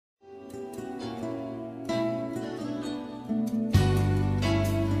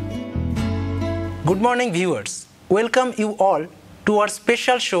Good morning viewers. Welcome you all to our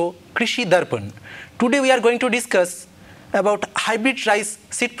special show Krishi Darpan. Today we are going to discuss about hybrid rice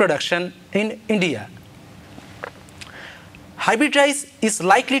seed production in India. Hybrid rice is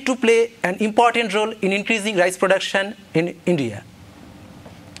likely to play an important role in increasing rice production in India.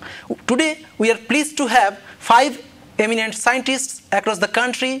 Today we are pleased to have 5 eminent scientists across the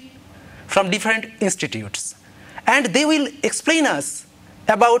country from different institutes, and they will explain us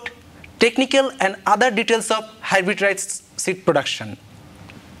about technical and other details of hybrid rice seed production.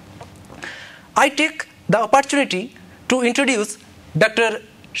 I take the opportunity to introduce Dr.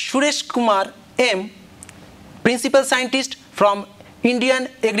 Suresh Kumar M., Principal Scientist from Indian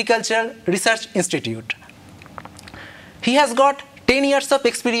Agricultural Research Institute. He has got 10 years of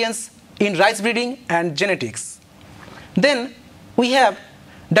experience in rice breeding and genetics. Then we have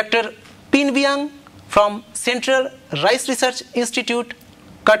Dr. Pinbyang from Central Rice Research Institute,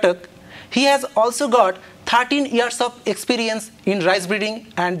 Cuttack. He has also got 13 years of experience in rice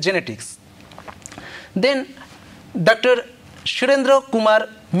breeding and genetics. Then Dr. Surendra Kumar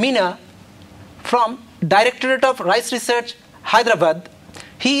Meena from Directorate of Rice Research, Hyderabad.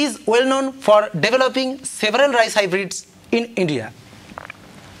 He is well known for developing several rice hybrids in India.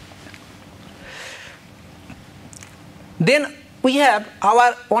 Then we have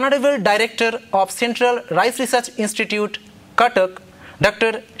our Honorable Director of Central Rice Research Institute, Cuttack,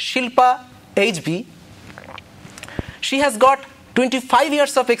 Dr. Shilpa HB. She has got 25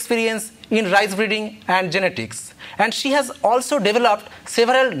 years of experience in rice breeding and genetics, and she has also developed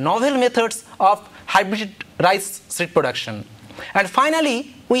several novel methods of hybrid rice seed production. And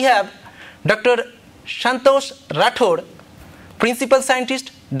finally, we have Dr. Santosh Rathod, Principal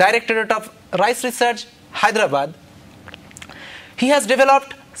Scientist, Directorate of Rice Research, Hyderabad. He has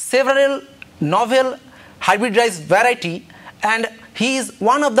developed several novel hybrid rice variety, and he is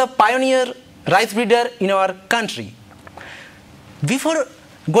one of the pioneer rice breeder in our country. Before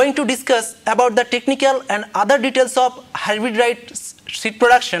going to discuss about the technical and other details of hybrid rice seed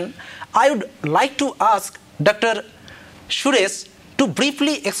production, I would like to ask Dr. Suresh to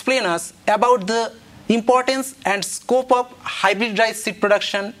briefly explain us about the importance and scope of hybrid rice seed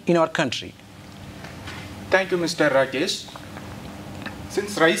production in our country. Thank you, Mr. Rakesh.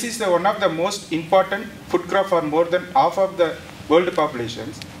 Since rice is one of the most important food crop for more than half of the world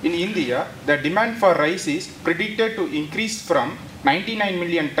populations, in India, the demand for rice is predicted to increase from 99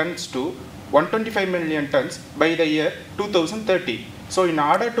 million tons to 125 million tons by the year 2030. So in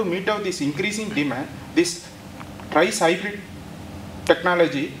order to meet out this increasing demand, this rice hybrid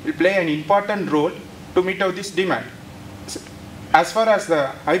technology will play an important role to meet out this demand. As far as the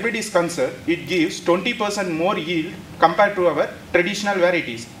hybrid is concerned, it gives 20% more yield compared to our traditional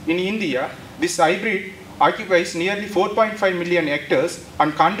varieties. In India, this hybrid occupies nearly 4.5 million hectares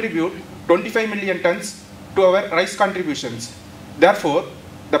and contribute 25 million tons to our rice contributions. Therefore,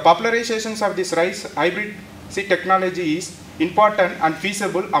 the popularizations of this rice hybrid seed technology is important and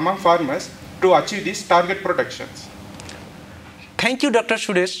feasible among farmers to achieve these target productions. Thank you, Dr.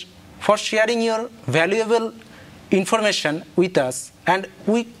 Suresh, for sharing your valuable information with us, and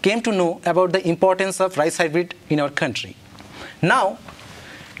we came to know about the importance of rice hybrid in our country. Now,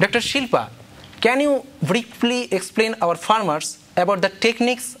 Dr. Shilpa, can you briefly explain our farmers about the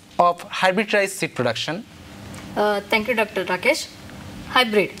techniques of hybrid rice seed production? Thank you, Dr. Rakesh.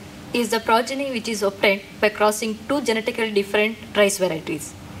 Hybrid is the progeny which is obtained by crossing 2 genetically different rice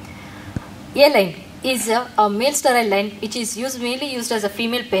varieties. A line is a male sterile line which is mainly used as a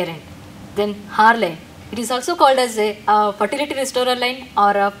female parent. Then R line, it is also called as a fertility restorer line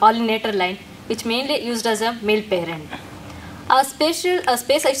or a pollinator line, which mainly used as a male parent. A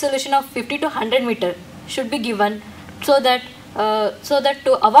space isolation of 50 to 100 meter should be given so that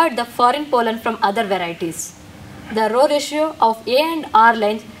to avoid the foreign pollen from other varieties. The row ratio of A and R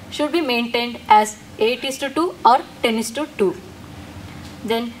lines should be maintained as 8:2 or 10:2.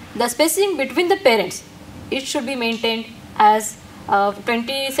 Then the spacing between the parents, it should be maintained as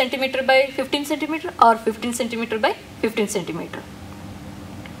 20 centimeter by 15 centimeter or 15 centimeter by 15 centimeter.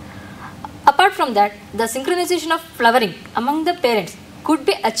 Apart from that, the synchronization of flowering among the parents could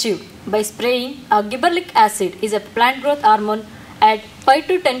be achieved by spraying a gibberellic acid, is a plant growth hormone, at 5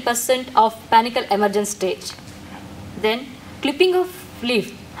 to 10% of panicle emergence stage. Then clipping of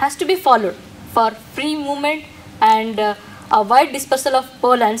leaf has to be followed for free movement and a wide dispersal of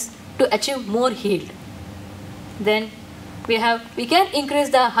pollens to achieve more yield. Then we can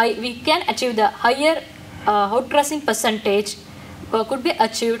achieve the higher outcrossing percentage could be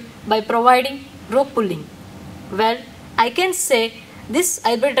achieved by providing row pulling. Well, I can say this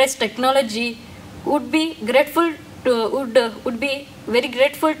hybrid rice technology would be grateful would be very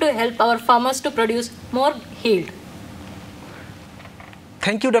grateful to help our farmers to produce more yield.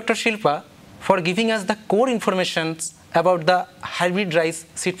 Thank you, Dr. Shilpa, for giving us the core information about the hybrid rice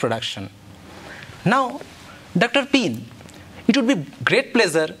seed production. Now, Dr. Pin, it would be great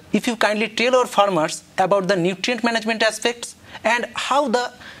pleasure if you kindly tell our farmers about the nutrient management aspects and how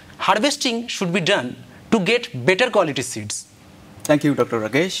the harvesting should be done to get better quality seeds. Thank you, Dr.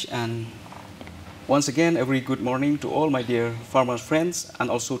 Rakesh, and once again, a very good morning to all my dear farmers friends and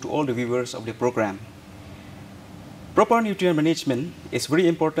also to all the viewers of the program. Proper nutrient management is very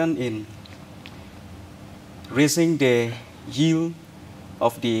important in raising the yield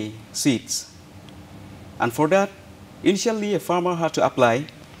of the seeds. And for that, initially a farmer has to apply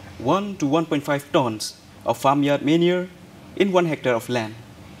 1 to 1.5 tons of farmyard manure in 1 hectare of land.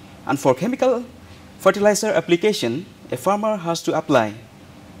 And for chemical fertilizer application, a farmer has to apply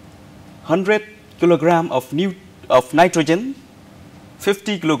 100 kilograms of nitrogen,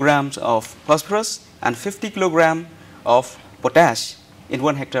 50 kilograms of phosphorus, and 50 kilograms of potash in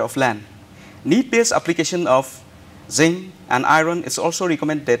 1 hectare of land. Need-based application of zinc and iron is also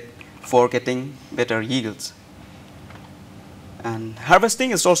recommended for getting better yields. And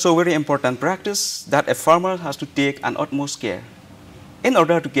harvesting is also a very important practice that a farmer has to take an utmost care in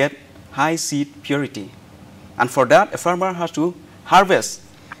order to get high seed purity. And for that, a farmer has to harvest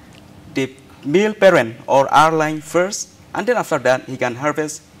the male parent or R line first, and then after that, he can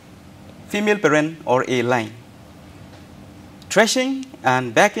harvest female parent or A line. Threshing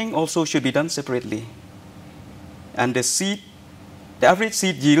and bagging also should be done separately. And the average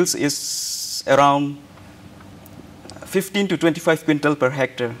seed yields is around 15 to 25 quintal per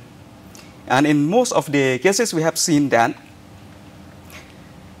hectare. And in most of the cases, we have seen that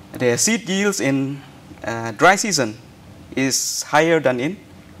the seed yields in dry season is higher than in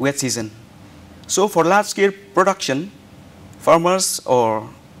wet season. So for large-scale production, farmers or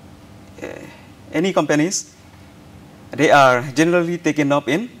any companies, they are generally taken up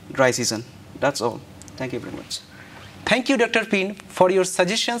in dry season. That's all. Thank you very much. Thank you, Dr. Pin, for your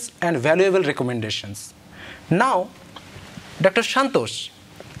suggestions and valuable recommendations. Now, Dr. Santosh,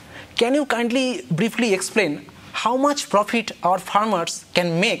 can you kindly briefly explain how much profit our farmers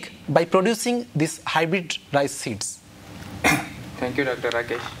can make by producing these hybrid rice seeds? Thank you, Dr.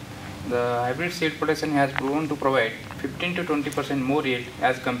 Rakesh. The hybrid seed production has proven to provide 15 to 20% more yield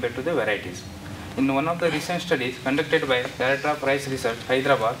as compared to the varieties. In one of the recent studies conducted by Director of Rice Research,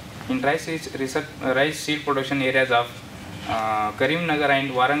 Hyderabad, in rice seed production areas of Karimnagar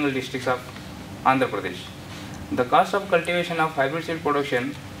and Warangal districts of Andhra Pradesh, the cost of cultivation of hybrid seed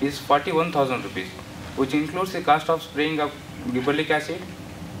production is 41,000 rupees, which includes the cost of spraying of gibberellic acid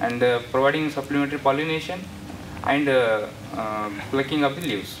and providing supplementary pollination and plucking of the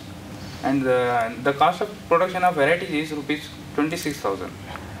leaves. And the cost of production of varieties is rupees 26,000.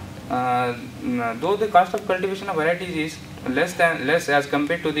 Though the cost of cultivation of varieties is less as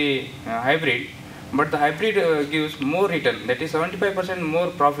compared to the hybrid, but the hybrid gives more return, that is 75% more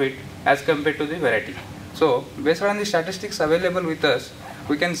profit as compared to the variety. So, based on the statistics available with us,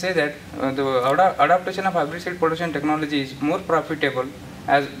 we can say that the adaptation of hybrid seed production technology is more profitable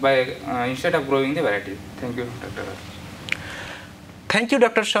instead of growing the variety. Thank you, Dr. Rakesh. Thank you,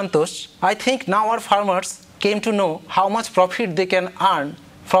 Dr. Santosh. I think now our farmers came to know how much profit they can earn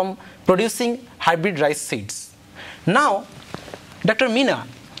from producing hybrid rice seeds. Now, Dr. Meena,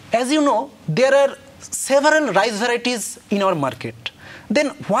 as you know, there are several rice varieties in our market.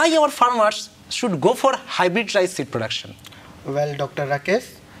 Then why our farmers should go for hybrid rice seed production? Well, Dr.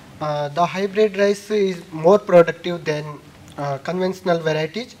 Rakesh, the hybrid rice is more productive than conventional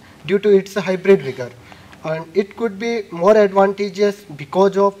varieties due to its hybrid vigor. And it could be more advantageous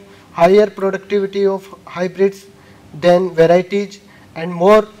because of higher productivity of hybrids than varieties and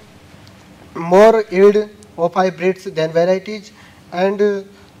more yield of hybrids than varieties, and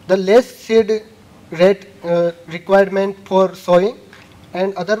the less seed rate requirement for sowing,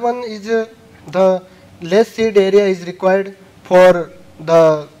 and other one is the less seed area is required for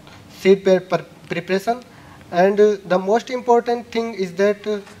the seed preparation, and the most important thing is that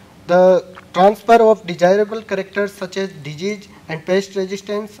the transfer of desirable characters such as disease and pest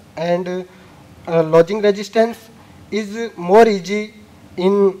resistance and lodging resistance is more easy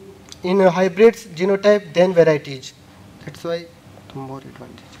in hybrids genotype than varieties. That's why the more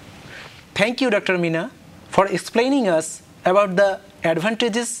advantage. Thank you, Dr. Meena, for explaining us about the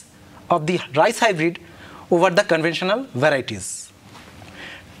advantages of the rice hybrid over the conventional varieties.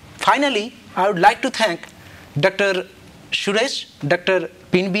 Finally, I would like to thank Dr. Suresh, Dr.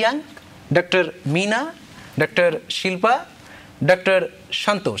 Pinbiang, Dr. Meena, Dr. Shilpa, Dr.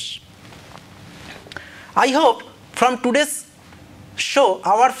 Santosh. I hope from today's show,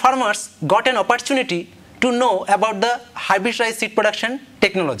 our farmers got an opportunity to know about the hybrid rice seed production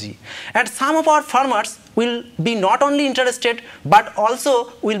technology. And some of our farmers will be not only interested but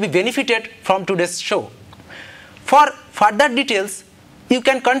also will be benefited from today's show. For further details, you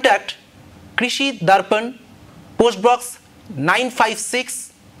can contact Krishi Darpan, Post Box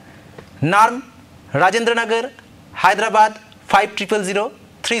 956, NAARM, Rajendra Nagar, Hyderabad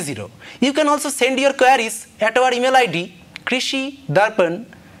 500030. You can also send your queries at our email ID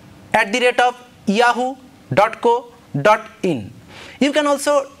krishidarpan@yahoo.co.in. You can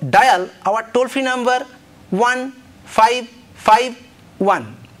also dial our toll-free number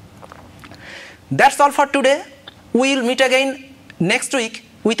 1551. That's all for today. We will meet again next week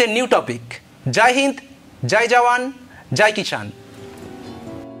with a new topic. Jai Hind, Jai Jawan, Jai Kishan.